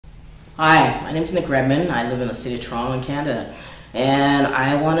Hi, my name is Nik Redman. I live in the city of Toronto in Canada. And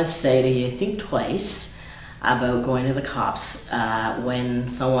I want to say to you, think twice about going to the cops when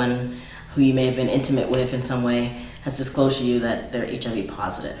someone who you may have been intimate with in some way has disclosed to you that they're HIV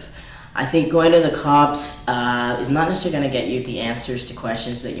positive. I think going to the cops is not necessarily going to get you the answers to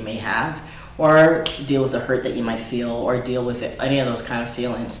questions that you may have, or deal with the hurt that you might feel, or deal with any of those kind of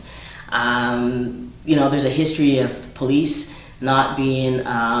feelings. You know, there's a history of police not being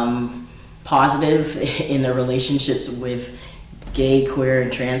positive in their relationships with gay, queer,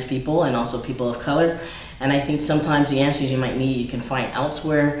 and trans people, and also people of color. And I think sometimes the answers you might need you can find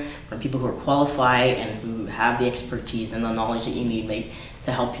elsewhere from people who are qualified and who have the expertise and the knowledge that you need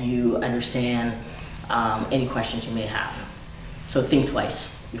to help you understand any questions you may have. So think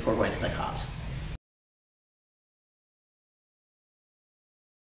twice before going to the cops.